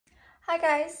Hi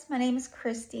guys, my name is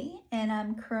Kristy and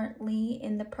I'm currently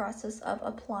in the process of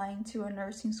applying to a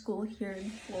nursing school here in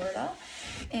Florida.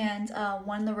 And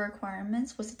one of the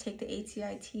requirements was to take the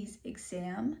TEAS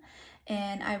exam,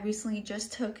 and I recently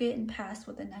just took it and passed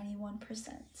with a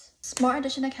 91%. Smart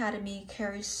Addition Academy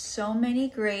carries so many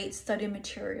great study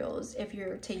materials if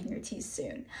you're taking your TEAS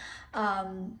soon.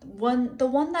 The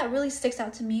one that really sticks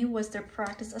out to me was their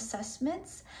practice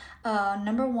assessments.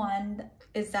 Number one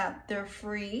is that they're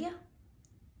free.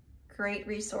 Great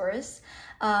resource.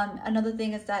 Another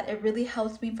thing is that it really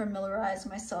helps me familiarize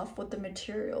myself with the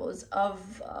materials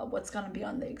of what's going to be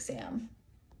on the exam.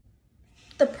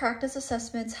 The practice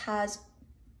assessments has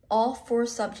all 4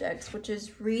 subjects, which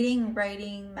is reading,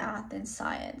 writing, math, and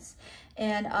science.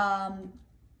 And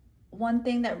one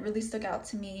thing that really stuck out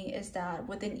to me is that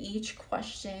within each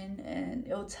question, and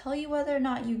it'll tell you whether or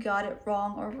not you got it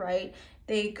wrong or right,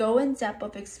 they go in depth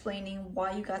of explaining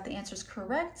why you got the answers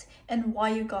correct and why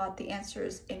you got the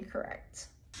answers incorrect.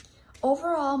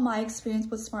 Overall, my experience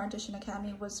with Smart Addition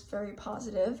Academy was very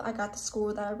positive. I got the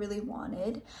score that I really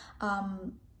wanted.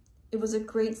 It was a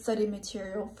great study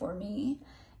material for me.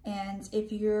 And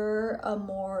if you're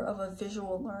more of a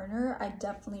visual learner, I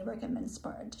definitely recommend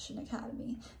Smart Addition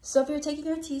Academy. So if you're taking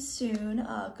your TEAS soon,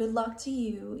 good luck to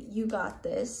you. You got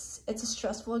this. It's a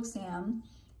stressful exam,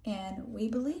 and we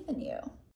believe in you.